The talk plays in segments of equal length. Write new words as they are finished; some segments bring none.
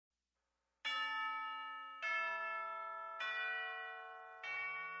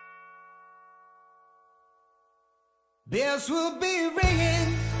Bells will be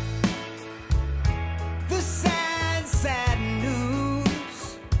ringing, the sad, sad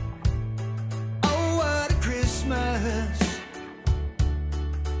news. Oh, what a Christmas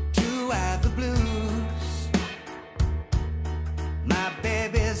to have the blues. My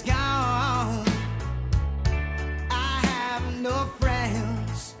baby's gone, I have no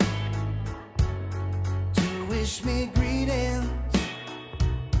friends to wish me greetings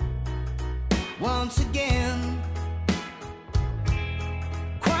once again.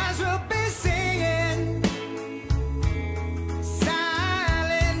 Will be singing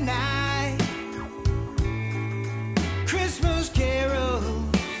silent night, Christmas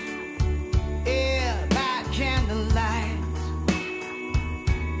carols, yeah, by candlelight.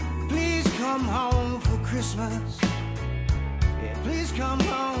 Please come home for Christmas, yeah, please come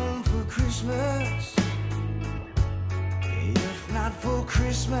home for Christmas. If not for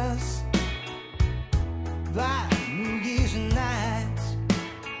Christmas, by New Year's night.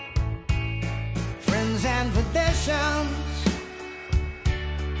 Friends and traditions,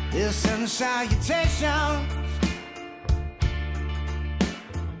 this and salutations,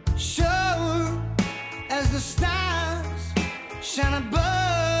 sure as the stars shine above.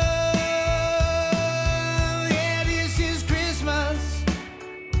 Yeah, this is Christmas,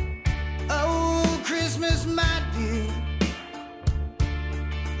 oh Christmas, my dear,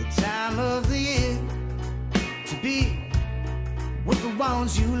 the time of the year to be with the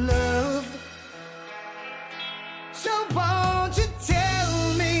ones you love. So won't you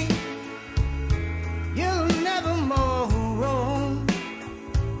tell me you'll never more roam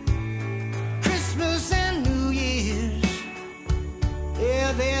Christmas and New Year's,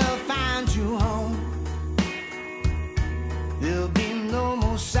 yeah, they'll find you home. There'll be no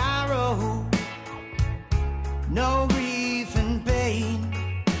more sorrow, no grief and pain,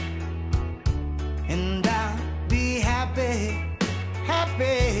 and I'll be happy,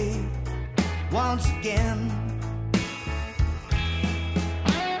 happy once again.